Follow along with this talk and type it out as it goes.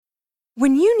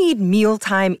When you need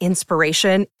mealtime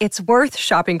inspiration, it's worth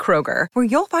shopping Kroger, where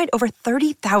you'll find over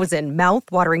 30,000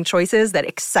 mouth-watering choices that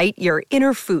excite your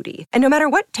inner foodie. And no matter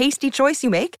what tasty choice you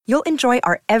make, you'll enjoy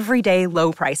our everyday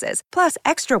low prices, plus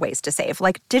extra ways to save,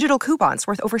 like digital coupons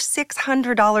worth over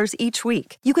 $600 each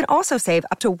week. You can also save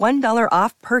up to $1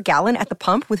 off per gallon at the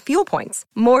pump with fuel points.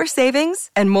 More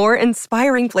savings and more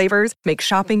inspiring flavors make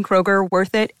shopping Kroger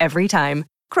worth it every time.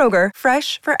 Kroger,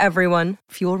 fresh for everyone.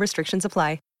 Fuel restrictions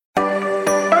apply.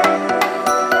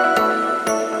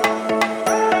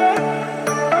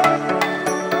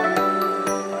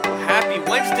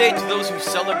 Wednesday to those who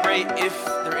celebrate, if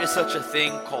there is such a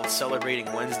thing called celebrating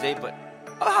Wednesday. But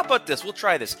how about this? We'll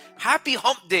try this. Happy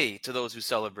Hump Day to those who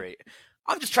celebrate.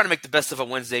 I'm just trying to make the best of a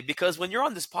Wednesday because when you're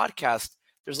on this podcast,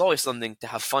 there's always something to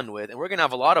have fun with. And we're going to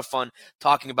have a lot of fun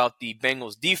talking about the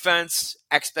Bengals defense,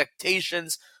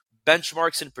 expectations,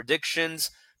 benchmarks, and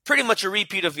predictions. Pretty much a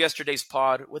repeat of yesterday's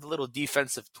pod with a little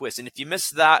defensive twist. And if you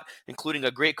missed that, including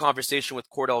a great conversation with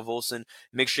Cordell Volson,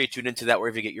 make sure you tune into that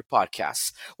wherever you get your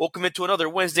podcasts. Welcome into another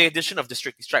Wednesday edition of the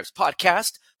Strictly Stripes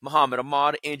podcast. Muhammad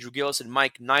Ahmad, Andrew Gillis, and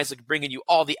Mike Nizick bringing you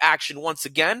all the action once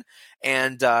again.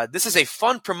 And this is a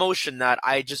fun promotion that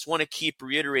I just want to keep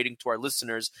reiterating to our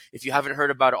listeners if you haven't heard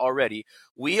about it already.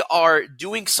 We are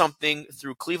doing something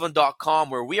through Cleveland.com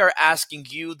where we are asking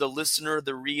you, the listener,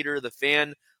 the reader, the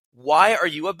fan, why are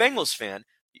you a Bengals fan?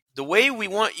 The way we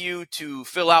want you to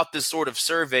fill out this sort of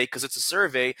survey, because it's a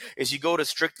survey, is you go to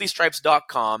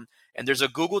strictlystripes.com and there's a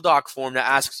Google Doc form that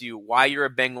asks you why you're a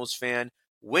Bengals fan,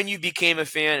 when you became a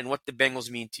fan, and what the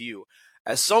Bengals mean to you.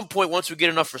 At some point, once we get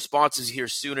enough responses here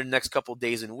soon in the next couple of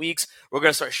days and weeks, we're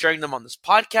going to start sharing them on this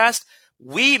podcast.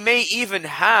 We may even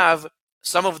have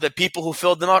some of the people who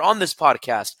filled them out on this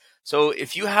podcast. So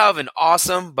if you have an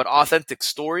awesome but authentic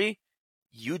story,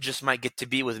 you just might get to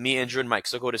be with me, Andrew, and Mike.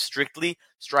 So go to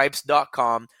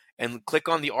strictlystripes.com and click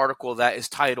on the article that is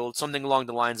titled something along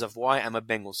the lines of Why I'm a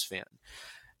Bengals Fan.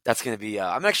 That's going to be,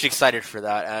 I'm actually excited for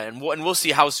that. And we'll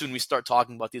see how soon we start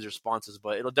talking about these responses,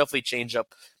 but it'll definitely change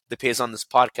up the pace on this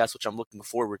podcast, which I'm looking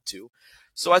forward to.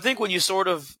 So I think when you sort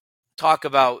of talk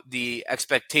about the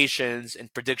expectations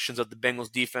and predictions of the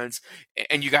Bengals defense,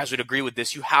 and you guys would agree with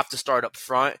this, you have to start up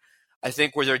front. I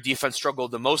think where their defense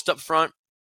struggled the most up front,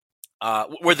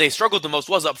 where they struggled the most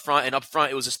was up front, and up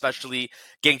front it was especially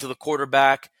getting to the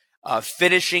quarterback,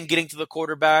 finishing getting to the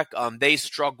quarterback. They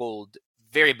struggled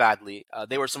very badly.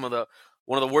 They were one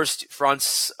of the worst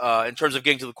fronts in terms of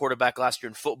getting to the quarterback last year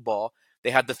in football.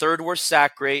 They had the third worst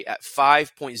sack rate at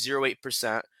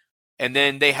 5.08%, and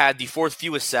then they had the fourth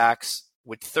fewest sacks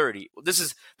with 30. Well, this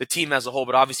is the team as a whole,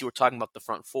 but obviously we're talking about the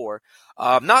front four.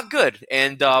 Not good.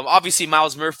 And obviously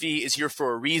Myles Murphy is here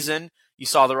for a reason. You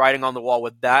saw the writing on the wall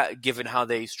with that, given how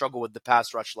they struggled with the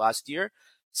pass rush last year.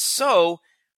 So,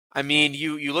 I mean,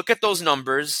 you look at those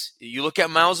numbers, you look at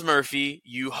Myles Murphy,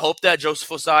 you hope that Joseph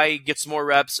Osai gets more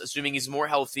reps, assuming he's more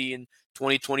healthy in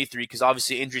 2023, because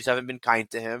obviously injuries haven't been kind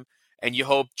to him, and you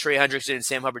hope Trey Hendrickson and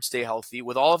Sam Hubbard stay healthy.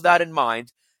 With all of that in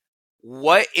mind,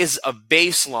 what is a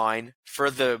baseline for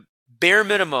the bare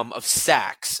minimum of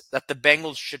sacks that the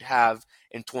Bengals should have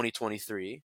in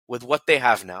 2023 with what they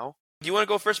have now? Do you want to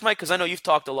go first, Mike? Because I know you've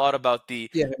talked a lot about the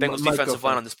Bengals defensive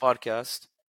line on this podcast.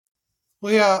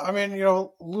 Well, yeah, I mean,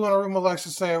 Lou Anarumo likes to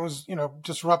say it was,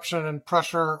 disruption and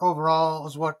pressure overall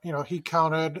is what, he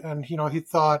counted. And, he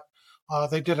thought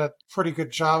they did a pretty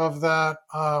good job of that.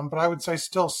 But I would say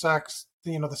still sacks,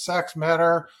 the sacks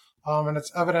matter. And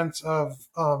it's evidence of,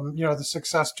 the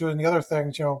success doing the other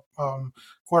things,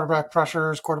 quarterback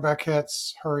pressures, quarterback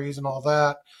hits, hurries, and all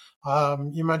that.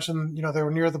 You mentioned, they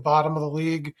were near the bottom of the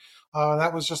league.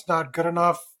 That was just not good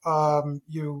enough.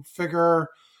 You figure,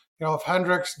 if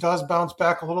Hendricks does bounce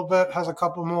back a little bit, has a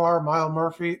couple more,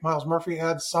 Myles Murphy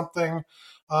adds something,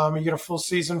 you get a full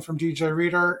season from DJ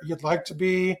Reader, you'd like to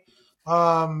be,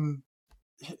 somewhere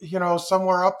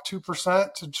up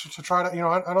 2% to try to,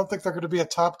 I don't think they're going to be a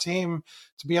top team,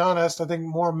 to be honest. I think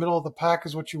more middle of the pack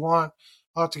is what you want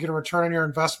to get a return on your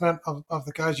investment of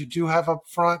the guys you do have up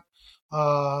front.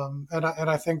 And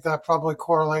I think that probably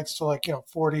correlates to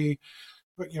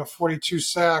 42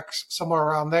 sacks, somewhere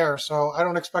around there. So I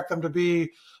don't expect them to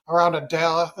be around a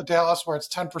Dallas where it's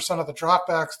 10% of the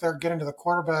dropbacks they're getting to the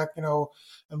quarterback, in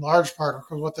large part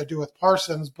because what they do with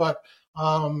Parsons. But,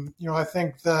 I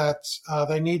think that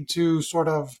they need to sort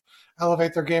of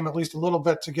elevate their game at least a little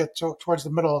bit to get towards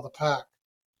the middle of the pack.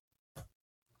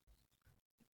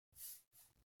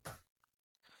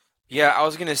 Yeah, I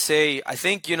was going to say, I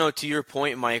think, to your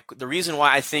point, Mike, the reason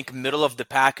why I think middle of the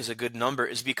pack is a good number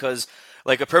is because,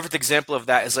 a perfect example of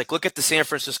that is, look at the San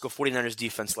Francisco 49ers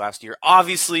defense last year.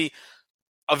 Obviously,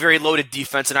 a very loaded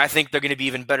defense, and I think they're going to be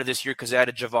even better this year because they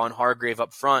added Javon Hargrave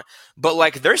up front. But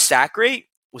like their sack rate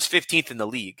was 15th in the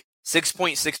league,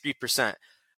 6.63%.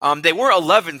 They were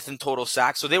 11th in total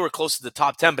sacks, so they were close to the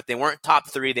top 10, but they weren't top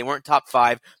 3, they weren't top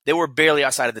 5, they were barely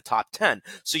outside of the top 10.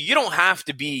 So you don't have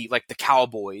to be like the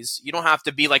Cowboys, you don't have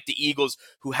to be like the Eagles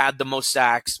who had the most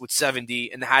sacks with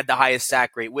 70 and had the highest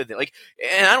sack rate with it. Like,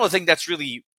 and I don't think that's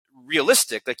really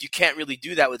realistic. Like, you can't really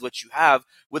do that with what you have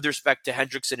with respect to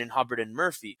Hendrickson and Hubbard and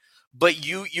Murphy. But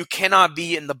you cannot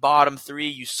be in the bottom 3.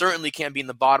 You certainly can't be in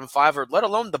the bottom 5, or let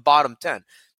alone the bottom 10.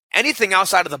 Anything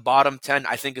outside of the bottom 10,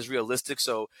 I think, is realistic.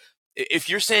 So if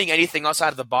you're saying anything outside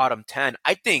of the bottom 10,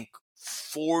 I think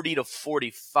 40 to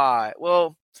 45.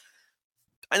 Well,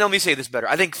 let me say this better.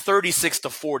 I think 36 to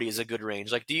 40 is a good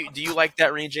range. Like, do you like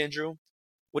that range, Andrew?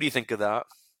 What do you think of that?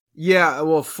 Yeah,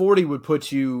 well, 40 would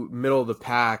put you middle of the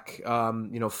pack.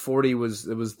 40 was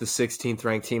the 16th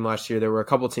ranked team last year. There were a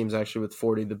couple teams actually with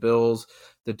 40: the Bills,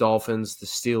 the Dolphins, the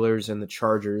Steelers, and the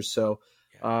Chargers. So,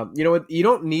 you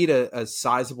don't need a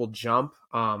sizable jump.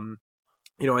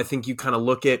 I think you kind of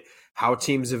look at how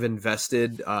teams have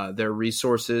invested their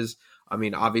resources. I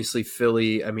mean, obviously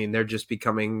Philly, they're just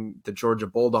becoming the Georgia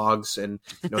Bulldogs, and,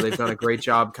 they've done a great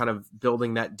job kind of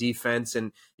building that defense.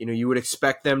 And, you would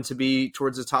expect them to be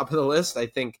towards the top of the list. I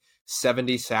think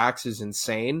 70 sacks is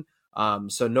insane.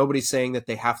 So nobody's saying that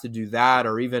they have to do that,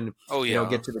 or even,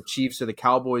 get to the Chiefs or the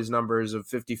Cowboys numbers of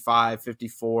 55,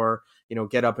 54,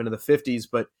 get up into the 50s.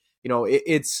 But,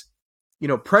 it's,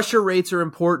 pressure rates are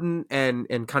important,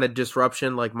 and kind of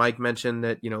disruption, like Mike mentioned,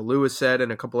 that, Lewis said, and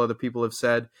a couple other people have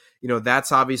said,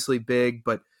 that's obviously big.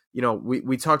 But,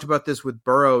 we talked about this with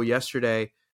Burrow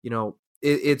yesterday.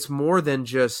 It's more than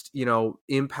just,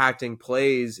 impacting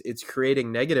plays. It's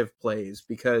creating negative plays,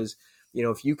 because,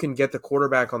 if you can get the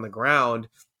quarterback on the ground,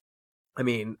 a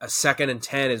 2nd and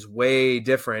 10 is way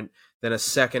different than a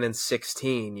 2nd and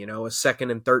 16, a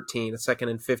 2nd and 13, a 2nd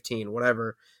and 15,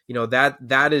 whatever.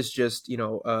 That is just,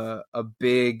 a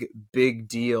big, big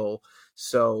deal.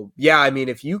 So, yeah,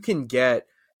 if you can get,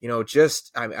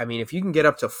 if you can get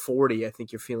up to 40, I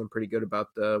think you're feeling pretty good about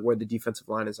where the defensive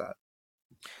line is at.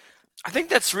 I think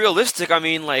that's realistic.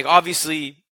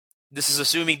 Obviously, this is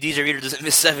assuming DJ Reader doesn't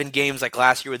miss 7 games like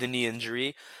last year with a knee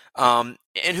injury. And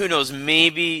who knows,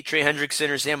 maybe Trey Hendrickson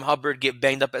or Sam Hubbard get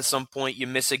banged up at some point. You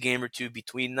miss a game or two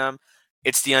between them.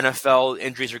 It's the NFL.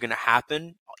 Injuries are going to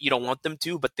happen. You don't want them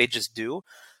to, but they just do.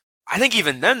 I think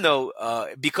even then, though,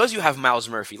 because you have Myles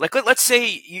Murphy, like let's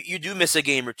say you do miss a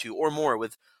game or two or more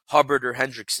with Hubbard or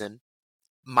Hendrickson,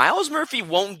 Myles Murphy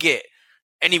won't get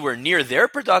anywhere near their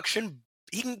production.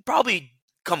 He can probably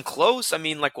come close.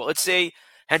 Let's say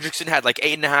Hendrickson had like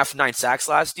 8.5, 9 sacks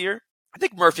last year. I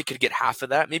think Murphy could get half of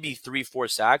that, maybe 3, 4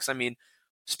 sacks.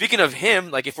 Speaking of him,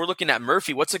 like if we're looking at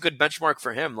Murphy, what's a good benchmark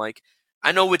for him? Like,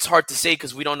 I know it's hard to say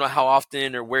because we don't know how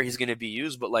often or where he's going to be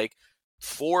used, but like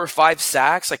 4 or 5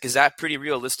 sacks, like is that pretty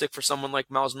realistic for someone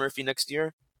like Myles Murphy next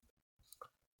year?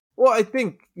 Well, I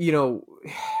think,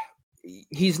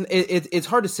 it's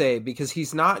hard to say, because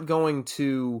he's not going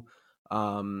to,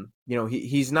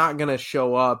 he's not going to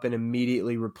show up and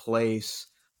immediately replace,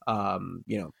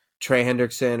 Trey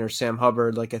Hendrickson or Sam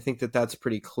Hubbard. Like, I think that's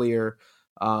pretty clear.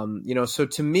 So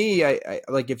to me, I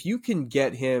like, if you can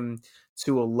get him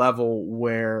to a level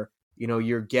where,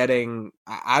 you're getting,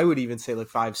 I would even say like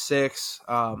 5, 6,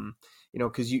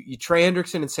 because you Trey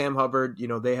Hendrickson and Sam Hubbard,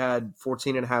 they had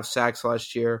 14.5 sacks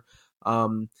last year.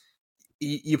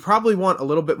 You probably want a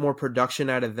little bit more production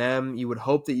out of them. You would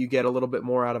hope that you get a little bit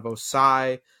more out of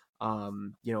Osai.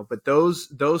 But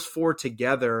those 4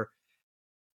 together,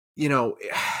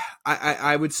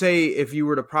 I would say if you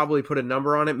were to probably put a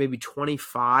number on it, maybe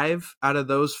 25 out of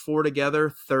those 4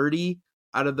 together, 30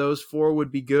 out of those 4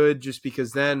 would be good, just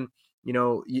because then,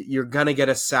 you're going to get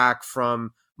a sack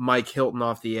from Mike Hilton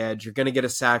off the edge. You're going to get a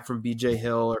sack from BJ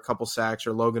Hill, or a couple sacks,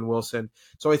 or Logan Wilson.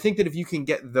 So I think that if you can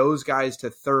get those guys to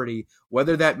 30,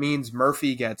 whether that means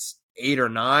Murphy gets 8 or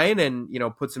 9 and,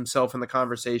 puts himself in the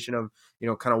conversation of,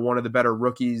 kind of one of the better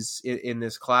rookies in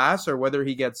this class, or whether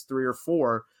he gets 3 or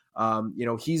 4,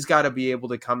 he's got to be able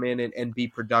to come in and be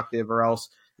productive, or else,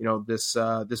 this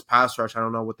pass rush, I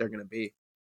don't know what they're going to be.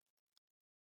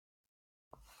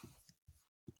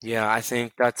 Yeah, I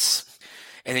think that's,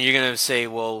 and then you're going to say,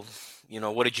 well,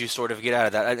 what did you sort of get out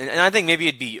of that? And I think maybe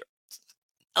it'd be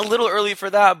a little early for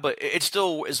that, but it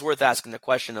still is worth asking the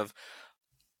question of,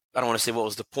 I don't want to say what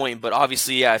was the point, but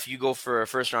obviously, yeah, if you go for a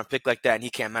first-round pick like that and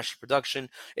he can't match your production,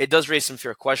 it does raise some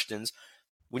fair questions.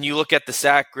 When you look at the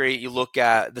sack rate, you look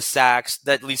at the sacks,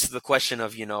 that leads to the question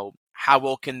of, how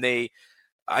well can they,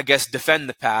 I guess, defend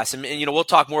the pass? And we'll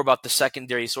talk more about the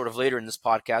secondary sort of later in this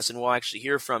podcast, and we'll actually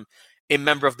hear from a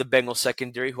member of the Bengals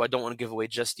secondary who I don't want to give away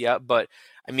just yet. But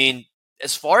I mean,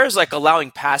 as far as like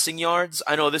allowing passing yards,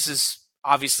 I know this is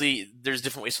obviously there's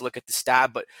different ways to look at the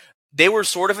stat, but they were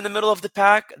sort of in the middle of the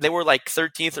pack. They were like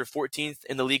 13th or 14th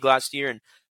in the league last year, and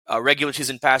regular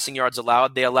season passing yards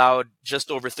allowed. They allowed just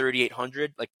over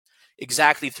 3,800, like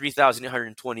exactly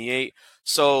 3,828.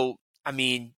 So, I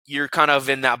mean, you're kind of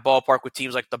in that ballpark with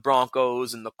teams like the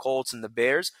Broncos and the Colts and the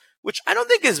Bears, which I don't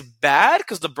think is bad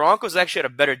because the Broncos actually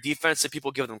had a better defense than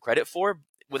people give them credit for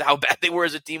with how bad they were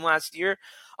as a team last year.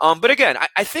 But again,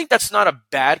 I think that's not a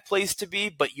bad place to be,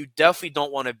 but you definitely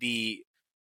don't want to be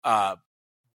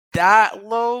that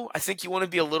low. I think you want to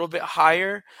be a little bit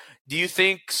higher. Do you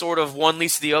think sort of one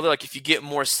leads to the other? Like if you get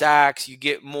more sacks, you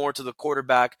get more to the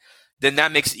quarterback, then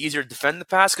that makes it easier to defend the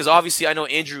pass? Because obviously I know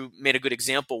Andrew made a good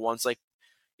example once. Like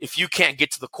if you can't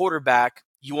get to the quarterback,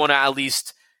 you want to at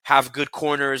least have good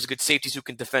corners, good safeties who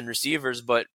can defend receivers.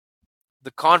 But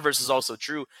the converse is also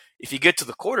true. If you get to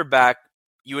the quarterback,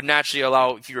 you would naturally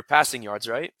allow fewer passing yards,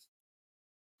 right?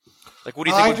 Like what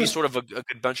do you think would be sort of a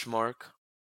good benchmark?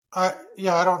 I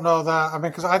don't know that. I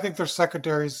mean, because I think their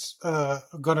secondary's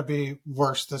going to be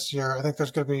worse this year. I think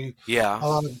there's going to be a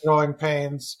lot of growing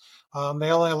pains.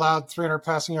 They only allowed 300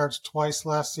 passing yards twice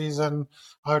last season.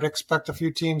 I would expect a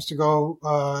few teams to go,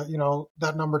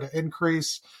 that number to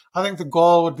increase. I think the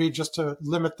goal would be just to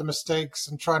limit the mistakes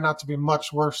and try not to be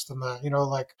much worse than that.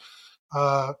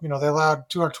 They allowed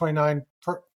 229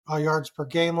 yards per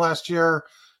game last year.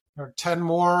 10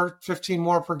 more, 15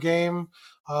 more per game.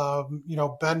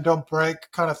 Bend, don't break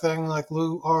kind of thing, like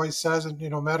Lou always says, and,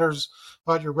 matters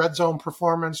about your red zone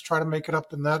performance. Try to make it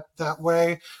up in that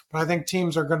way. But I think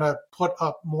teams are going to put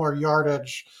up more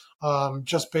yardage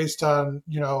just based on,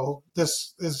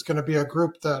 this is going to be a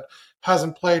group that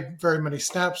hasn't played very many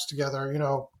snaps together.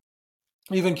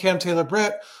 Even Cam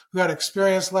Taylor-Britt, who had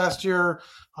experience last year,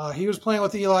 he was playing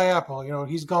with Eli Apple.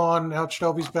 He's gone. Now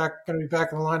Chidobe's going to be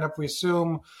back in the lineup, we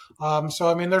assume. So,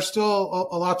 I mean, there's still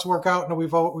a lot to work out. And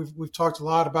we've talked a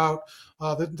lot about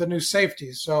the new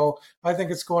safeties. So I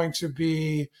think it's going to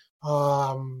be,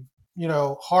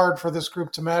 hard for this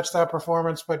group to match that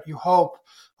performance. But you hope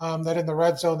that in the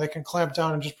red zone they can clamp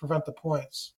down and just prevent the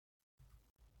points.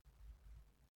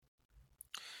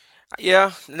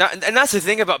 Yeah, and that's the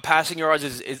thing about passing yards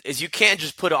is you can't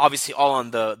just put it obviously all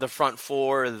on the front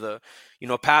four, the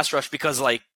pass rush, because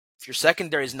like if your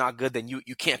secondary is not good, then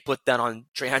you can't put that on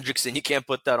Trey Hendrickson, you can't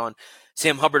put that on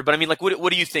Sam Hubbard. But I mean, like,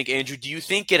 what do you think, Andrew? Do you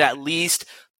think it at least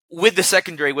with the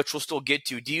secondary, which we'll still get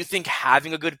to, do you think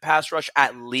having a good pass rush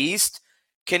at least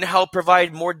can help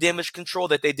provide more damage control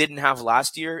that they didn't have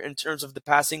last year in terms of the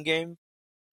passing game?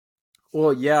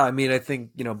 Well, yeah, I mean, I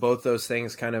think, both those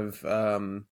things kind of,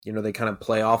 they kind of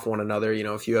play off one another.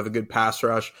 If you have a good pass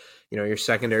rush, your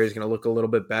secondary is going to look a little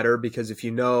bit better because if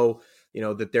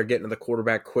that they're getting to the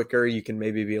quarterback quicker, you can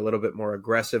maybe be a little bit more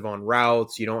aggressive on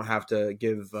routes. You don't have to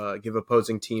give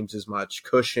opposing teams as much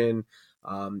cushion,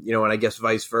 and I guess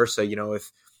vice versa.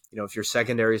 If your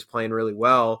secondary is playing really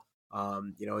well,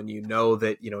 and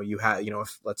that, you have,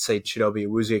 if let's say Chidobe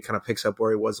Awuzie kind of picks up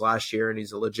where he was last year and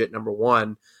he's a legit number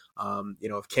one,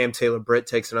 if Cam Taylor-Britt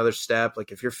takes another step,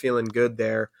 like if you're feeling good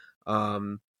there,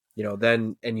 then,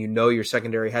 and your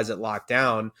secondary has it locked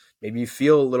down, maybe you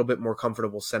feel a little bit more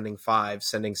comfortable sending 5,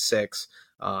 sending 6,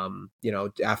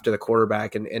 after the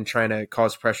quarterback and trying to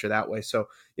cause pressure that way. So,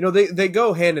 they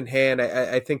go hand in hand.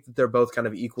 I think that they're both kind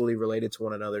of equally related to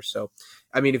one another. So,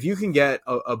 I mean, if you can get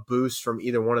a boost from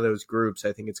either one of those groups,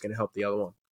 I think it's going to help the other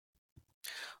one.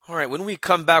 All right, when we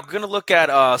come back, we're going to look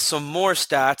at some more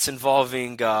stats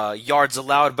involving yards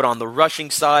allowed, but on the rushing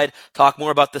side, talk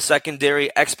more about the secondary,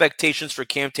 expectations for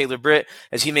Cam Taylor-Britt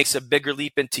as he makes a bigger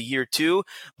leap into year 2.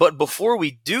 But before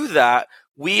we do that,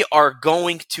 we are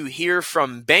going to hear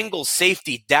from Bengals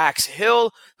safety Dax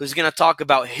Hill, who's going to talk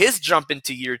about his jump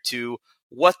into year 2,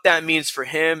 what that means for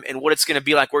him, and what it's going to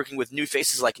be like working with new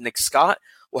faces like Nick Scott.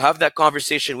 We'll have that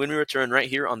conversation when we return right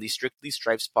here on the Strictly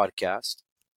Stripes podcast.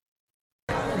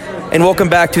 And welcome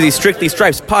back to the Strictly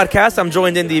Stripes podcast. I'm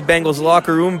joined in the Bengals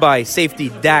locker room by safety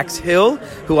Dax Hill,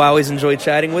 who I always enjoy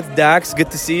chatting with. Dax, good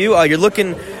to see you. You're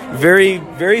looking very,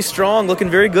 very strong, looking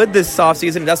very good this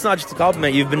offseason. That's not just a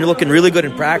compliment. You've been looking really good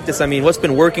in practice. I mean, what's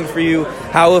been working for you?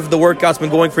 How have the workouts been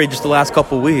going for you just the last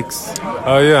couple of weeks?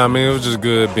 Yeah, I mean, it was just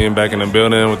good being back in the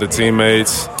building with the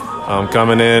teammates,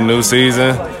 coming in, new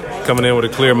season, coming in with a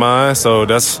clear mind. So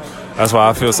that's why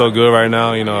I feel so good right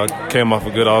now. I came off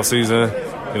a good offseason.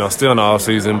 Still in the off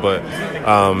season, but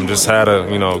just had a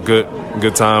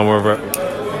good time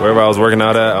wherever I was working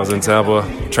out at. I was in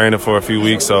Tampa training for a few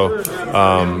weeks, so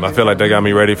I feel like they got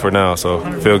me ready for now. So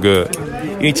feel good.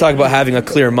 You talk about having a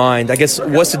clear mind. I guess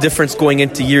what's the difference going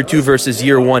into year 2 versus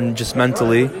year 1 just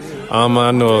mentally? I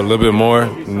know a little bit more,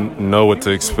 know what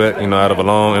to expect, out of a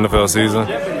long NFL season.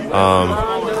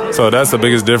 So that's the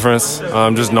biggest difference.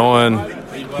 Just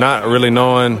not really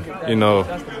knowing,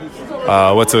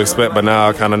 what to expect, but now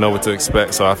I kind of know what to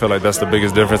expect. So I feel like that's the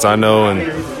biggest difference I know, and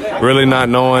really not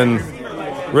knowing,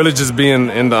 really just being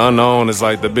in the unknown is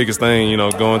like the biggest thing,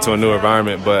 going to a new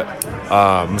environment. But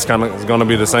it's going to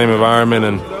be the same environment,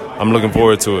 and I'm looking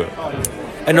forward to it.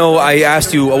 I know I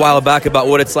asked you a while back about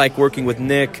what it's like working with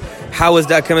Nick. How has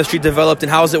that chemistry developed,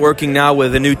 and how is it working now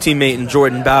with a new teammate in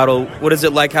Jordan Battle? What is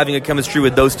it like having a chemistry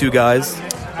with those two guys?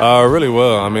 Really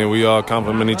well. I mean, we all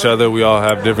complement each other. We all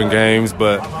have different games,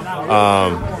 but,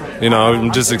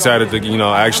 I'm just excited to,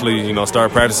 actually,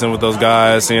 start practicing with those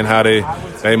guys, seeing how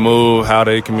they move, how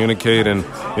they communicate, and,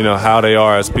 how they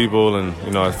are as people and,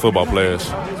 as football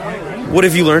players. What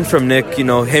have you learned from Nick,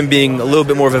 him being a little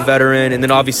bit more of a veteran, and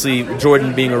then obviously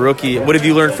Jordan being a rookie? What have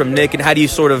you learned from Nick, and how do you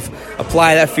sort of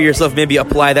apply that for yourself, maybe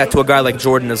apply that to a guy like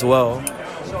Jordan as well?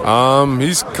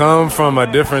 He's come from a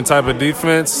different type of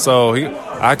defense, so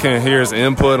I can hear his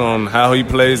input on how he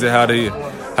plays it, how they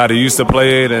used to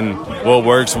play it, and what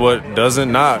works, what doesn't.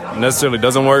 Not necessarily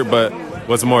doesn't work, but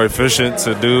what's more efficient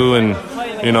to do. And,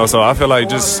 so I feel like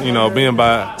just, being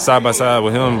side by side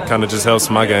with him kind of just helps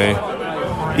my game.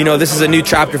 This is a new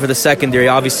chapter for the secondary.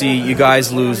 Obviously, you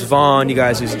guys lose Vaughn, you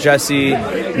guys lose Jesse,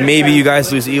 maybe you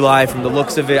guys lose Eli from the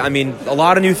looks of it. I mean, a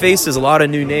lot of new faces, a lot of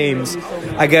new names.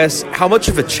 I guess, how much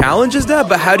of a challenge is that?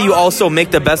 But how do you also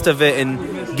make the best of it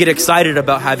and get excited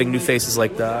about having new faces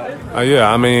like that?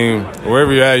 Yeah, I mean,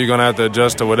 wherever you're at, you're going to have to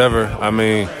adjust to whatever. I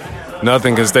mean,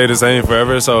 nothing can stay the same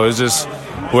forever, so it's just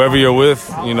whoever you're with,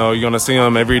 you're going to see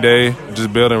them every day,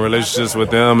 just building relationships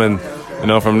with them, and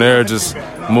from there, just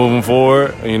moving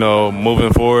forward,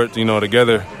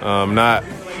 together, not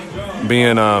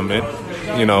being,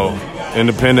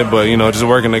 independent, but, just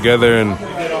working together and,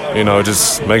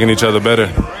 just making each other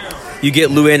better. You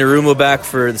get Lou Anarumo back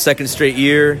for the second straight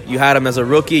year. You had him as a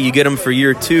rookie. You get him for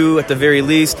year 2 at the very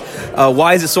least.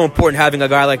 Why is it so important having a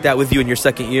guy like that with you in your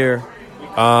second year?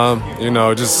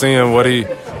 Just seeing what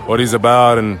he's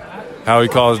about and how he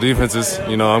calls defenses.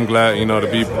 I'm glad,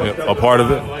 to be a part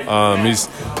of it.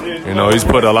 He's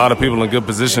put a lot of people in good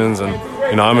positions, and,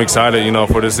 I'm excited,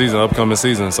 for this season, upcoming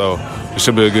season. So it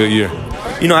should be a good year.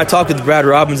 I talked with Brad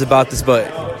Robbins about this,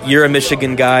 but you're a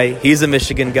Michigan guy. He's a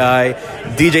Michigan guy.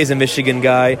 DJ's a Michigan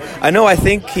guy. I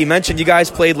think he mentioned you guys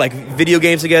played like video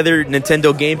games together,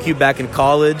 Nintendo GameCube back in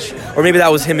college, or maybe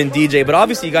that was him and DJ, but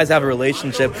obviously you guys have a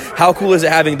relationship. How cool is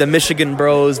it having the Michigan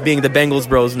bros being the Bengals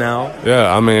bros now?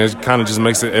 Yeah, it kind of just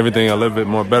makes everything a little bit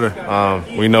more better.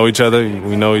 We know each other.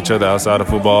 We know each other outside of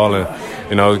football, and,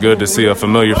 it's good to see a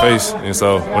familiar face. And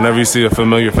so whenever you see a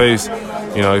familiar face,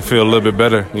 you feel a little bit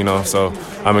better, so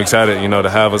I'm excited, to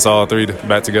have us all three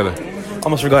back together.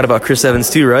 Almost forgot about Chris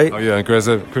Evans too, right? Oh, yeah, and Chris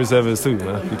Evans too,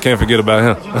 man. You can't forget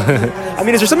about him.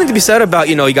 Is there something to be said about,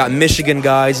 you got Michigan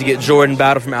guys, you get Jordan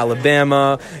Battle from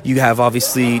Alabama, you have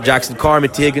obviously Jackson Carr,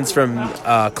 Higgins from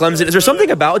Clemson. Is there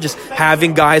something about just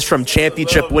having guys from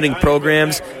championship-winning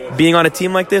programs being on a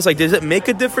team like this? Like, does it make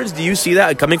a difference? Do you see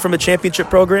that coming from a championship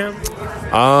program?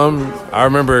 I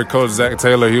remember Coach Zach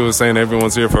Taylor, he was saying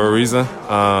everyone's here for a reason.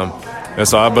 And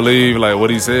so I believe, like what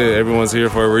he said, everyone's here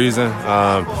for a reason.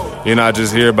 You're not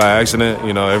just here by accident.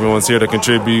 Everyone's here to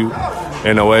contribute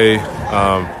in a way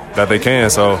that they can.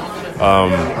 So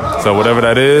whatever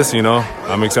that is,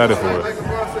 I'm excited for it.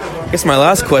 I guess my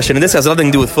last question, and this has nothing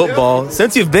to do with football.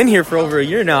 Since you've been here for over a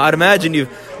year now, I'd imagine you've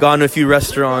gone to a few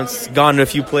restaurants, gone to a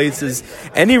few places.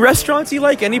 Any restaurants you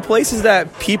like? Any places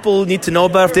that people need to know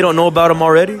about if they don't know about them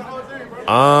already?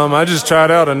 I just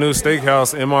tried out a new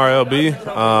steakhouse, MRLB.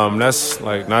 That's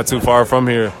like not too far from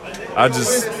here. I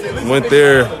just went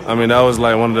there. That was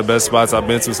like one of the best spots I've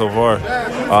been to so far.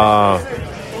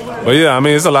 But yeah,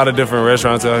 it's a lot of different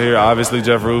restaurants out here. Obviously,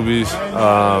 Jeff Ruby's. Who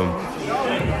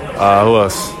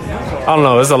else? I don't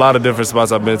know. There's a lot of different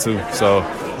spots I've been to. So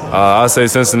I'd say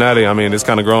Cincinnati. It's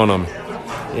kind of growing on me.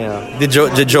 Yeah.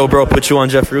 Did Joe Burrow put you on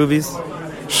Jeff Ruby's?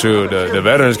 Shoot, the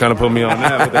veterans kind of put me on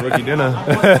that with the rookie dinner.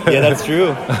 Yeah, that's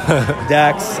true.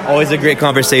 Dax, always a great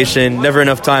conversation. Never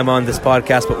enough time on this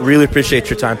podcast, but really appreciate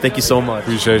your time. Thank you so much.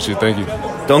 Appreciate you. Thank you.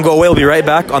 Don't go away. We'll be right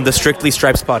back on the Strictly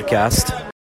Stripes podcast.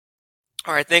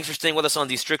 All right, thanks for staying with us on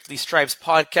the Strictly Stripes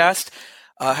podcast.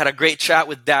 Had a great chat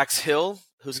with Dax Hill,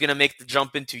 who's going to make the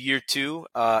jump into year 2,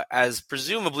 as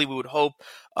presumably we would hope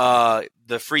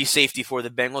the free safety for the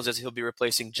Bengals, as he'll be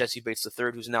replacing Jesse Bates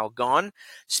III, who's now gone.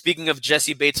 Speaking of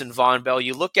Jesse Bates and Von Bell,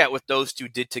 you look at what those two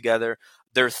did together.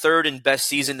 their third and best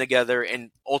season together,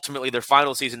 and ultimately their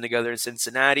final season together in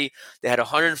Cincinnati. They had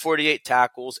 148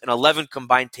 tackles and 11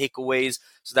 combined takeaways,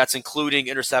 so that's including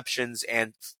interceptions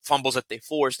and fumbles that they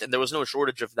forced, and there was no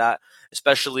shortage of that,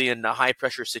 especially in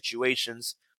high-pressure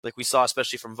situations, like we saw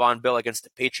especially from Von Bell against the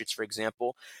Patriots, for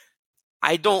example.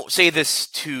 I don't say this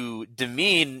to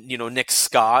demean, Nick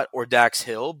Scott or Dax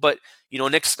Hill, but,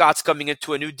 Nick Scott's coming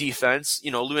into a new defense.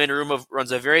 Lou Anarumo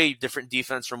runs a very different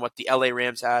defense from what the LA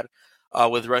Rams had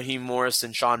with Raheem Morris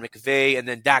and Sean McVay. And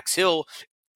then Dax Hill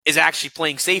is actually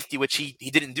playing safety, which he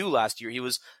didn't do last year. He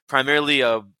was primarily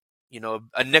a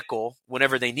nickel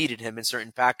whenever they needed him in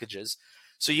certain packages.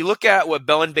 So you look at what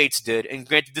Bell and Bates did, and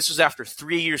granted, this was after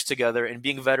 3 years together and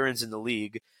being veterans in the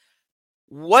league.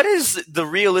 What is the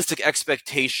realistic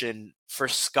expectation for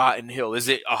Scott and Hill? Is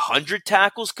it 100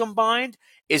 tackles combined?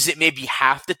 Is it maybe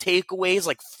half the takeaways,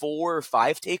 like 4 or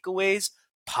 5 takeaways,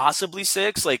 possibly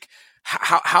 6? Like,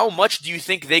 how much do you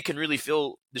think they can really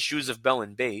fill the shoes of Bell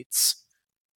and Bates?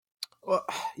 Well,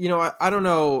 I don't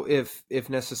know if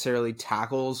necessarily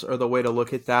tackles are the way to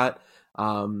look at that.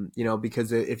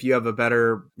 Because if you have a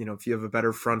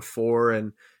better front four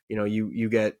and you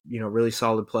get, really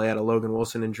solid play out of Logan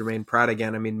Wilson and Jermaine Pratt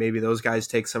again. I mean, maybe those guys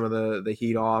take some of the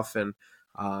heat off. And,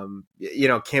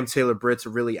 Cam Taylor-Britt's a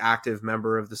really active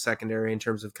member of the secondary in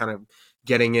terms of kind of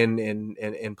getting in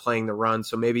and playing the run.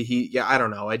 So maybe I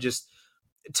don't know.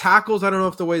 Tackles, I don't know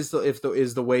if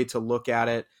is the way to look at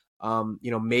it.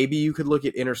 Maybe you could look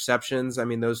at interceptions. I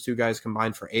mean, those two guys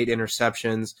combined for 8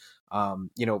 interceptions.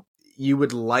 You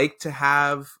would like to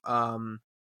have, kind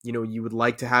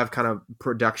of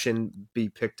production be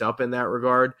picked up in that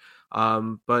regard.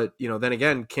 But then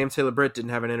again, Cam Taylor-Britt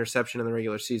didn't have an interception in the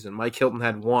regular season. Mike Hilton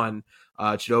had 1.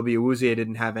 Chidobe Awuzie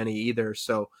didn't have any either.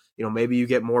 So, maybe you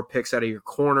get more picks out of your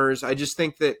corners. I just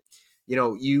think that,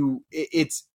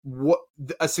 it's what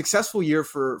a successful year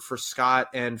for Scott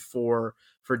and for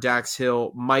Dax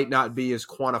Hill might not be as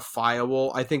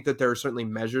quantifiable. I think that there are certainly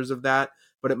measures of that,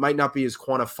 but it might not be as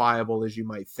quantifiable as you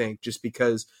might think, just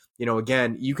because,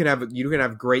 again, you can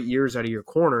have great years out of your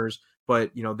corners,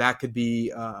 but, that could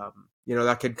be,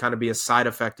 that could kind of be a side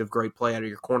effect of great play out of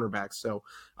your cornerbacks. So,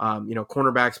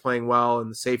 cornerbacks playing well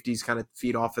and the safeties kind of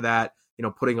feed off of that,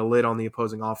 putting a lid on the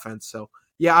opposing offense. So,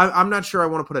 yeah, I'm not sure I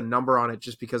want to put a number on it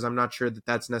just because I'm not sure that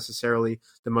that's necessarily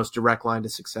the most direct line to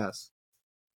success.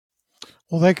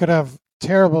 Well, they could have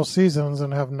terrible seasons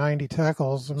and have 90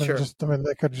 tackles. I mean, Sure.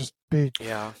 They could just be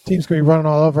Yeah. teams could be running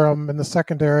all over them in the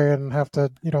secondary and have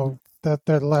to, that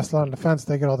they're the last line of defense.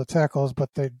 They get all the tackles, but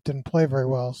they didn't play very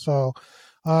well. So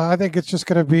I think it's just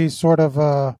going to be sort of,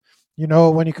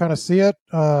 when you kind of see it,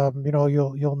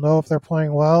 you'll know if they're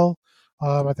playing well.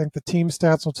 I think the team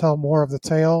stats will tell more of the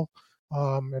tale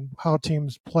and how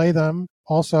teams play them.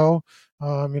 Also,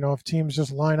 if teams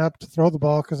just line up to throw the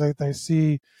ball because they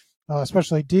see,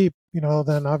 especially deep,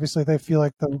 then obviously they feel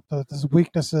like there's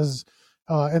weaknesses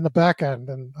in the back end.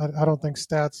 And I don't think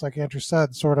stats, like Andrew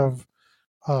said, sort of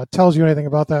tells you anything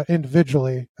about that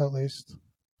individually, at least.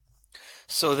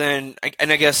 So then, I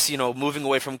guess, moving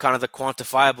away from kind of the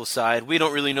quantifiable side, we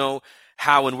don't really know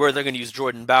how and where they're going to use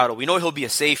Jordan Battle. We know he'll be a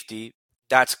safety.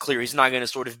 That's clear. He's not going to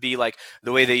sort of be like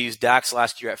the way they used Dax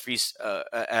last year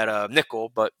at nickel,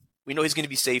 but we know he's going to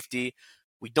be safety.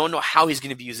 We don't know how he's going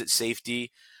to be used at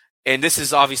safety. And this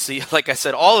is obviously, like I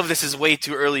said, all of this is way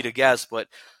too early to guess. But,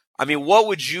 I mean, what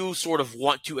would you sort of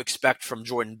want to expect from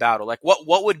Jordan Battle? Like,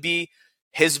 what would be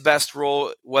his best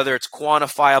role, whether it's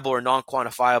quantifiable or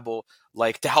non-quantifiable,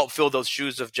 like to help fill those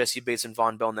shoes of Jesse Bates and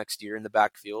Von Bell next year in the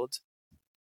backfield?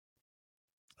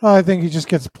 I think he just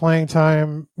gets playing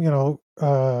time,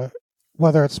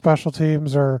 whether it's special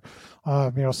teams or,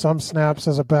 some snaps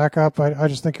as a backup. I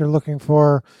just think you're looking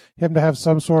for him to have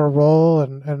some sort of role,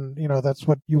 and that's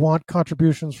what you want,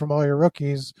 contributions from all your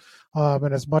rookies.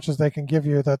 And as much as they can give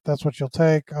you, that's what you'll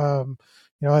take.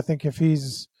 I think if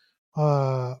he's,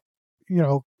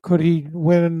 could he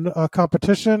win a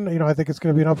competition? I think it's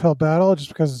going to be an uphill battle just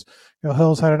because,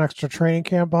 Hill's had an extra training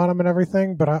camp on him and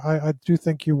everything. But I do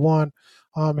think you want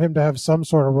him to have some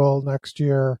sort of role next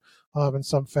year in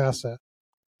some facet.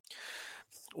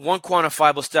 One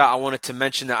quantifiable stat I wanted to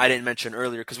mention that I didn't mention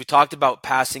earlier, because we talked about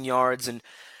passing yards, and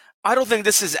I don't think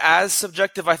this is as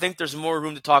subjective. I think there's more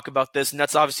room to talk about this, and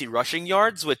that's obviously rushing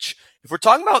yards, which if we're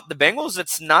talking about the Bengals,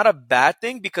 it's not a bad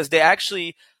thing because they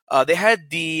actually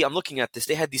I'm looking at this,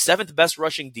 they had the 7th best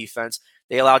rushing defense.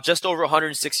 They allowed just over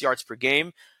 106 yards per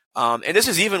game. And this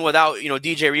is even without,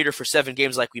 DJ Reader for 7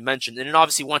 games, like we mentioned. And then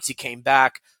obviously once he came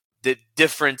back, the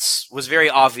difference was very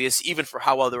obvious, even for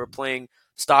how well they were playing,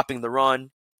 stopping the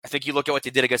run. I think you look at what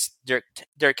they did against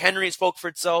Derrick Henry, spoke for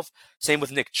itself. Same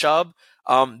with Nick Chubb.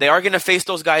 They are going to face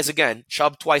those guys again.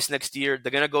 Chubb twice next year.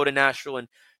 They're going to go to Nashville and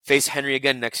face Henry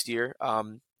again next year.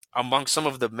 Among some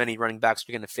of the many running backs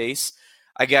we're going to face,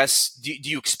 I guess, do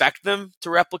you expect them to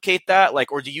replicate that?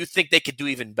 Or do you think they could do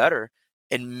even better?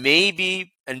 And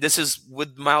maybe, and this is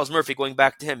with Myles Murphy, going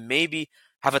back to him, maybe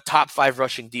have a top 5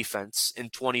 rushing defense in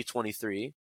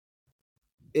 2023.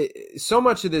 So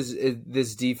much of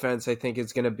this defense, I think,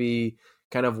 is going to be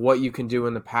kind of what you can do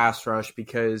in the pass rush,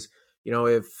 because,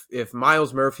 if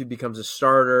Myles Murphy becomes a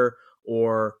starter,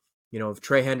 or, if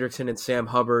Trey Hendrickson and Sam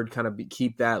Hubbard kind of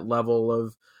keep that level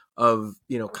of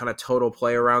kind of total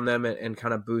play around them and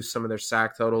kind of boost some of their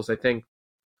sack totals, I think,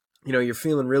 you're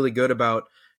feeling really good about,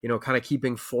 kind of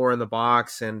keeping 4 in the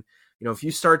box. And, if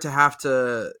you start to have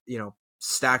to,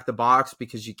 stack the box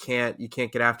because you can't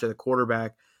get after the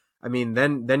quarterback, I mean,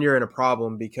 then you're in a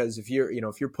problem, because if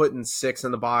you're putting 6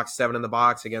 in the box, 7 in the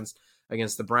box against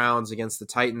the Browns, against the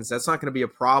Titans, that's not going to be a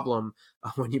problem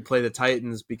when you play the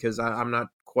Titans, because I'm not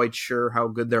quite sure how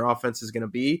good their offense is going to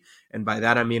be. And by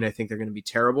that, I mean, I think they're going to be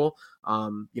terrible.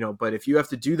 But if you have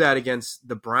to do that against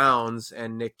the Browns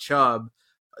and Nick Chubb,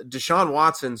 Deshaun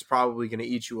Watson's probably going to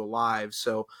eat you alive.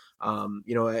 So,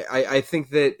 I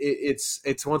think that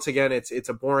it's once again, it's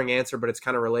a boring answer, but it's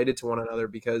kind of related to one another,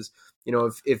 because,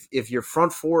 if your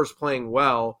front 4 is playing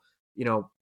well,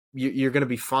 you're going to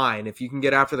be fine. If you can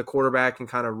get after the quarterback and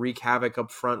kind of wreak havoc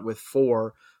up front with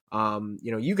 4,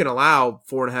 you can allow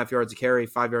 4.5 yards a carry,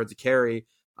 5 yards a carry,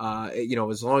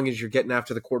 as long as you're getting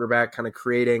after the quarterback, kind of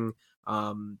creating a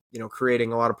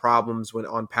lot of problems when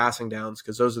on passing downs,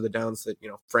 because those are the downs that,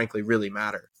 frankly, really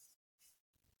matter.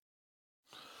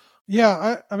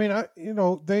 Yeah, I mean,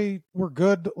 they were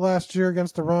good last year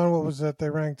against the run. What was it? They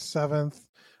ranked 7th.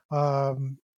 I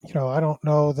don't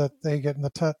know that they get in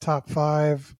the top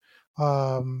 5.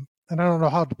 And I don't know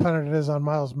how dependent it is on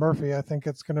Myles Murphy. I think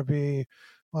it's going to be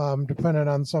dependent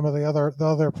on some of the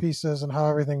other pieces and how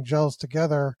everything gels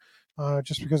together.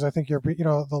 Just because I think the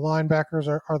linebackers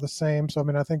are the same. So, I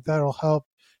mean, I think that'll help.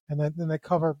 And then they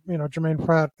cover, Jermaine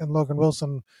Pratt and Logan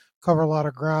Wilson cover a lot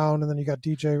of ground. And then you got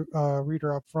DJ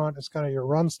Reader up front. It's kind of your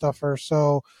run stuffer.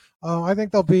 So I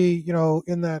think they'll be,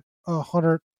 in that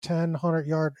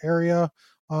 100-yard area,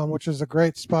 which is a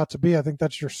great spot to be. I think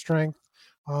that's your strength.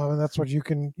 And that's what you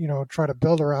can, try to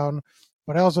build around.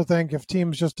 But I also think if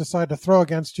teams just decide to throw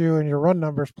against you and your run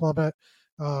numbers plummet,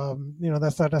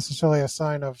 that's not necessarily a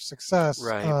sign of success.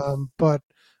 Right. But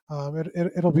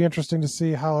it'll be interesting to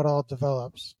see how it all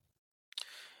develops.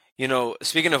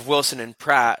 Speaking of Wilson and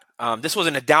Pratt, this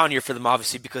wasn't a down year for them,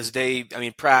 obviously, because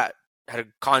Pratt had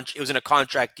it was in a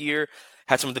contract year,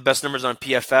 had some of the best numbers on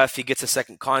PFF. He gets a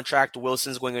second contract.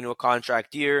 Wilson's going into a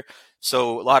contract year,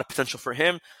 so a lot of potential for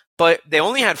him. But they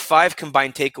only had 5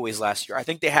 combined takeaways last year. I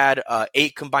think they had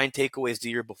 8 combined takeaways the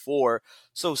year before,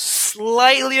 so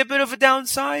slightly a bit of a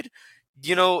downside.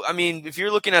 If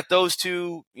you're looking at those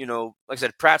two, like I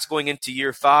said, Pratt's going into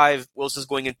year 5, Wilson's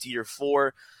going into year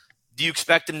 4. Do you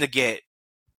expect them to get,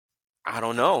 I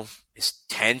don't know, is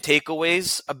 10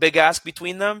 takeaways a big ask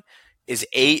between them? Is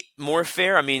 8 more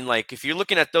fair? If you're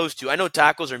looking at those two, I know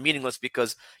tackles are meaningless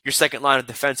because your second line of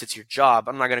defense, it's your job.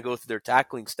 I'm not going to go through their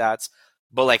tackling stats.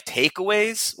 But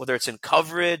takeaways, whether it's in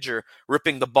coverage or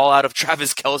ripping the ball out of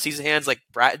Travis Kelce's hands like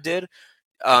Pratt did,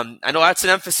 I know that's an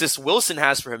emphasis Wilson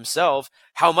has for himself.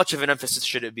 How much of an emphasis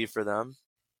should it be for them?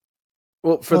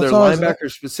 Well, for their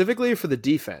linebackers specifically, or for the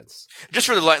defense? Just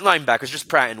for the linebackers, just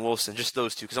Pratt and Wilson, just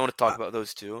those two, because I want to talk about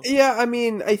those two. Yeah,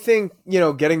 I think,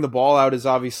 getting the ball out is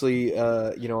obviously,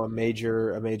 a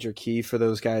major key for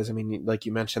those guys. Like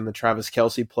you mentioned, the Travis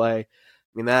Kelce play.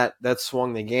 That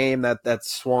swung the game. That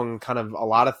swung kind of a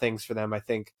lot of things for them. I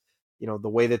think, the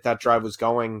way that drive was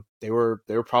going, they were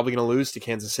probably going to lose to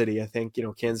Kansas City. I think,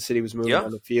 Kansas City was moving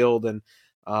on the field, and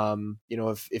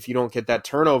if you don't get that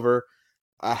turnover,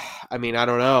 I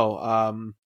don't know. I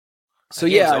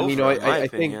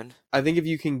think if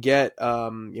you can get,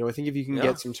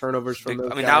 get some turnovers from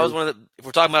those guys. That was one of the. If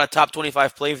we're talking about a top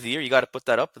 25 play of the year, you got to put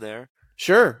that up there.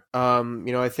 Sure.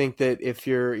 I think that if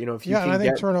you're, if you I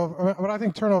think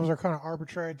turnovers are kind of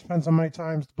arbitrary. It depends on how many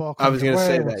times the ball comes I was going to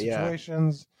say that,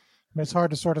 situations. It's hard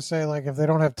to sort of say, if they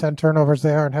don't have 10 turnovers,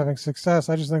 they aren't having success.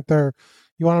 I just think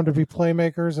you want them to be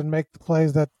playmakers and make the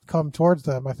plays that come towards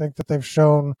them. I think that they've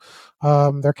shown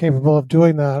they're capable of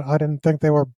doing that. I didn't think they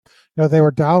were, they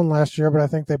were down last year, but I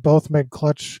think they both made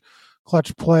clutch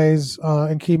plays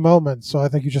in key moments. So I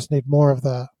think you just need more of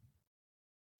that.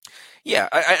 Yeah,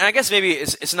 I guess maybe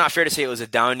it's not fair to say it was a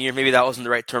down year. Maybe that wasn't the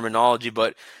right terminology,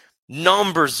 but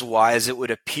numbers-wise, it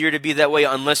would appear to be that way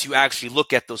unless you actually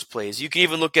look at those plays. You can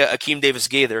even look at Akeem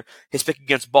Davis-Gaither, his pick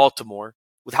against Baltimore,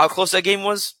 with how close that game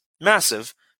was.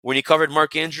 Massive. when he covered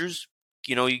Mark Andrews,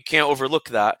 you can't overlook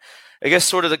that. I guess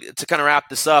sort of to kind of wrap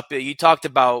this up, you talked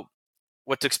about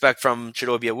what to expect from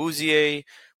Chidobe Awuzie,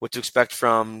 what to expect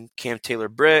from Cam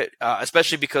Taylor-Britt,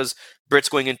 especially because Britt's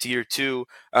going into year 2.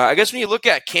 I guess when you look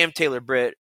at Cam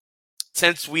Taylor-Britt,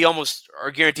 since we almost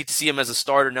are guaranteed to see him as a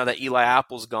starter now that Eli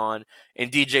Apple's gone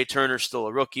and DJ Turner's still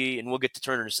a rookie, and we'll get to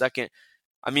Turner in a second.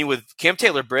 I mean, with Cam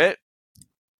Taylor-Britt,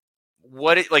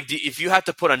 if you had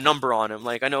to put a number on him,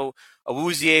 like I know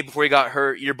Awuzie before he got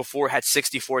hurt year before had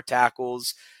 64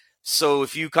 tackles. So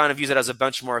if you kind of use it as a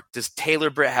benchmark, does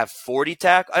Taylor-Britt have 40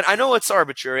 tackles? I know it's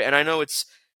arbitrary, and I know it's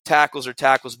tackles,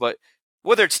 but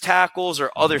whether it's tackles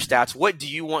or other stats, what do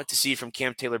you want to see from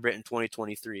Cam Taylor-Britt in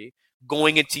 2023,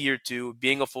 going into year 2,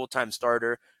 being a full-time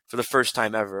starter for the first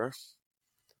time ever?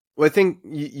 Well, I think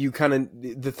you kind of,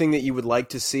 the thing that you would like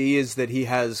to see is that he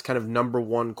has kind of number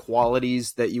one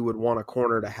qualities that you would want a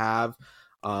corner to have.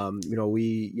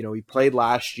 He played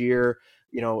last year,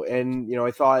 and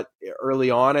I thought early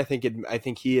on, I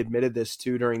think he admitted this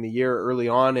too during the year. Early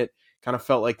on, it kind of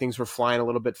felt like things were flying a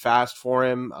little bit fast for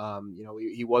him.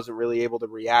 He wasn't really able to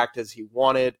react as he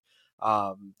wanted.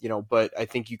 But I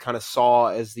think you kind of saw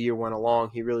as the year went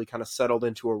along, he really kind of settled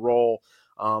into a role.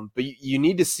 But you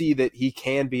need to see that he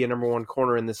can be a number one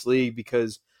corner in this league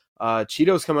because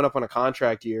Cheeto's coming up on a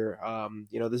contract year.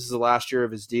 This is the last year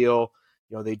of his deal.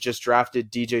 They just drafted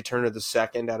DJ Turner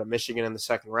II out of Michigan in the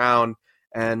second round.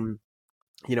 And,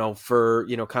 for,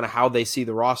 kind of how they see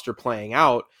the roster playing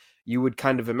out, you would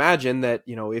kind of imagine that,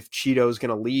 if Cheeto's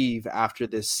going to leave after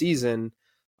this season,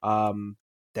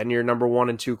 then your number 1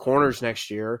 and 2 corners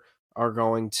next year are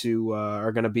going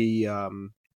to be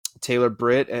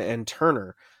Taylor-Britt and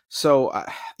Turner. So,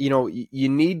 you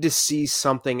need to see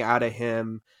something out of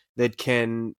him that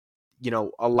can,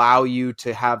 allow you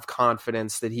to have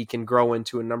confidence that he can grow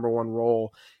into a number 1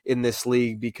 role in this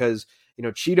league because,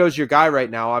 Cheeto's your guy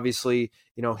right now. Obviously,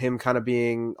 him kind of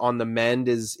being on the mend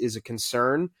is a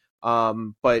concern.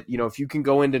 But, if you can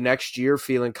go into next year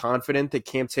feeling confident that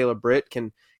Cam Taylor-Britt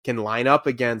can line up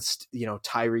against,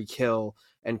 Tyreek Hill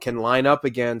and can line up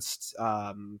against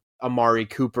Amari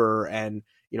Cooper and,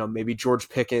 maybe George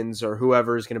Pickens or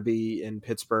whoever is going to be in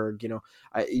Pittsburgh,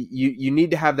 you need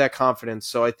to have that confidence.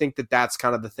 So I think that that's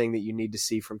kind of the thing that you need to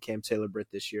see from Cam Taylor-Britt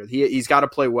this year. He's got to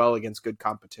play well against good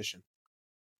competition.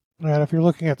 And if you're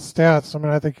looking at stats,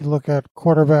 I think you look at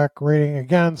quarterback rating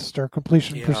against or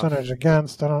completion percentage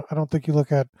against. I don't think you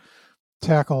look at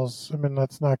tackles.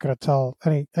 That's not going to tell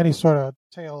any sort of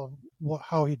tale of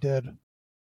how he did.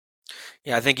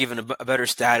 Yeah, I think even a better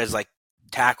stat is like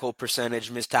tackle percentage,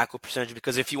 missed tackle percentage,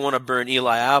 because if you want to burn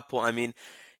Eli Apple,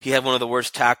 he had one of the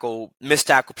worst missed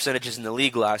tackle percentages in the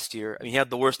league last year. He had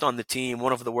the worst on the team,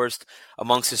 one of the worst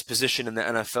amongst his position in the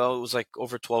NFL. It was like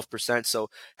over 12%. So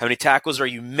how many tackles are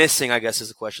you missing, I guess is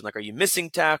the question. Like, are you missing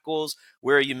tackles?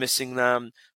 Where are you missing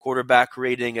them? Quarterback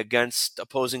rating against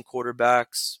opposing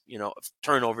quarterbacks,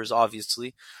 turnovers,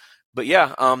 obviously. But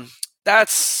yeah,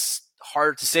 that's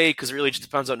hard to say because it really just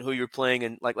depends on who you're playing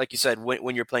and like you said,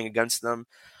 when you're playing against them.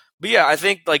 But yeah, I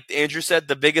think like Andrew said,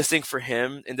 the biggest thing for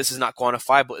him, and this is not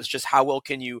quantifiable, is just how well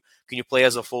can you play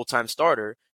as a full-time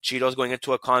starter. Cheeto's going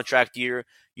into a contract year.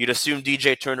 You'd assume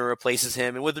DJ Turner replaces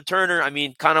him. And with the Turner,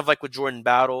 kind of like with Jordan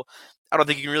Battle, I don't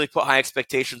think you can really put high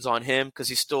expectations on him because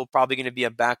he's still probably going to be a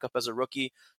backup as a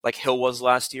rookie like Hill was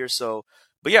last year. So,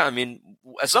 but yeah,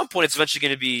 at some point it's eventually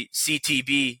going to be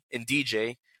CTB and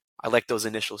DJ. I like those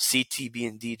initials, CTB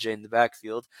and DJ in the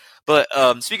backfield. But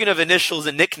speaking of initials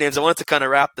and nicknames, I wanted to kind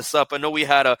of wrap this up. I know we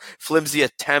had a flimsy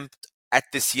attempt at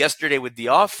this yesterday with the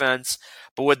offense,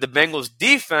 but with the Bengals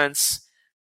defense,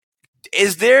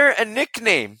 is there a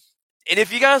nickname? And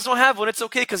if you guys don't have one, it's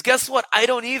okay, because guess what? I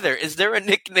don't either. Is there a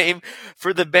nickname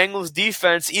for the Bengals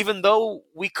defense, even though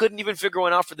we couldn't even figure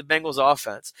one out for the Bengals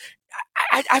offense?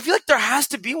 I feel like there has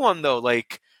to be one, though. I'm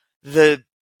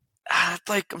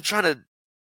trying to...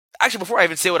 Actually, before I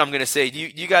even say what I'm going to say, do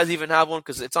you guys even have one?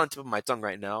 Because it's on the tip of my tongue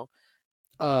right now.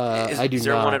 I do not. Is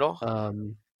there one at all?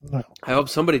 No. I hope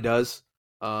somebody does.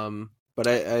 But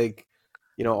I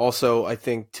also I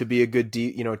think to be a good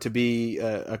to be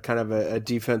a kind of a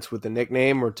defense with a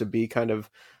nickname, or to be kind of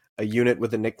a unit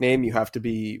with a nickname, you have to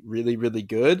be really, really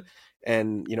good.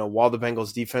 And, while the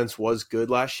Bengals defense was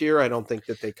good last year, I don't think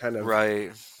that they kind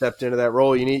of stepped into that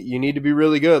role. You need to be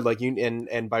really good.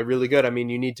 And by really good, I mean,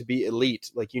 you need to be elite.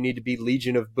 Like, you need to be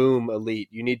Legion of Boom elite.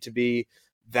 You need to be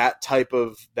that type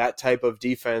of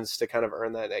defense to kind of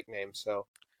earn that nickname. So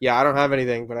yeah, I don't have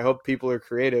anything, but I hope people are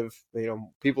creative.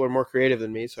 People are more creative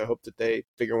than me. So I hope that they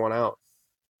figure one out.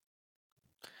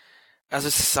 As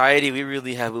a society, we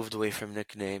really have moved away from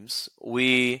nicknames.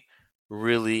 We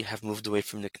really have moved away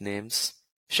from nicknames.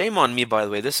 Shame on me, by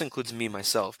the way. This includes me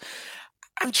myself.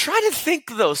 I'm trying to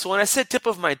think, though. So when I said tip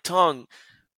of my tongue,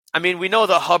 I mean, we know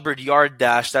the Hubbard yard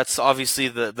dash. That's obviously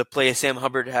the play Sam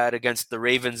Hubbard had against the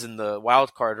Ravens in the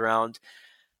wild card round.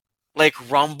 Like,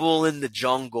 rumble in the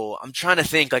jungle. I'm trying to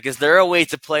think, like, is there a way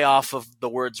to play off of the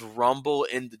words rumble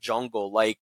in the jungle?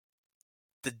 Like,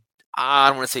 I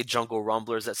don't want to say jungle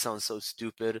rumblers. That sounds so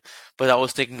stupid. But I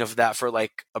was thinking of that for,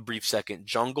 like, a brief second.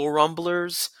 Jungle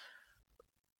rumblers?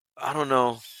 I don't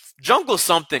know. Jungle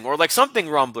something, or like something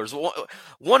rumblers.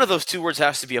 One of those two words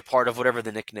has to be a part of whatever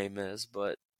the nickname is.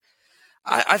 But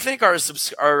I think our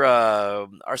subscribers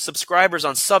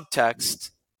on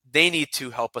Subtext, they need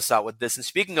to help us out with this. And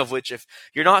speaking of which, if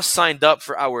you're not signed up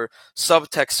for our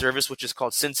Subtext service, which is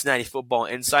called Cincinnati Football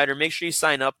Insider, make sure you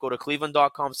sign up. Go to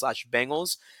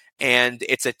cleveland.com/Bengals. And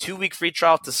it's a 2-week free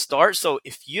trial to start. So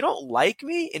if you don't like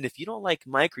me, and if you don't like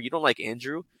Mike, or you don't like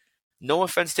Andrew, no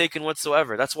offense taken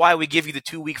whatsoever. That's why we give you the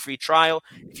 2-week free trial.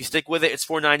 If you stick with it, it's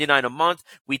 $4.99 a month.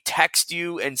 We text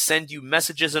you and send you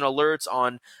messages and alerts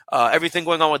on everything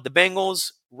going on with the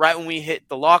Bengals, right when we hit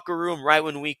the locker room, right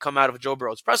when we come out of Joe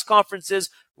Burrow's press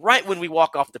conferences, right when we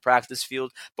walk off the practice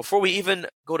field, before we even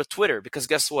go to Twitter. Because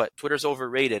guess what? Twitter's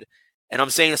overrated. And I'm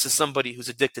saying this as somebody who's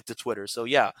addicted to Twitter. So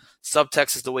yeah,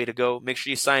 Subtext is the way to go. Make sure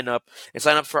you sign up, and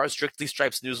sign up for our Strictly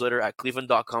Stripes newsletter at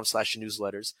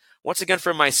cleveland.com/newsletters. Once again,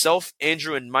 for myself,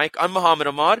 Andrew, and Mike, I'm Muhammad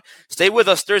Ahmad. Stay with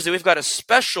us Thursday. We've got a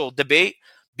special debate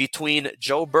between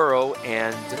Joe Burrow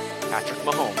and Patrick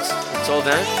Mahomes. Until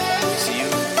then, see you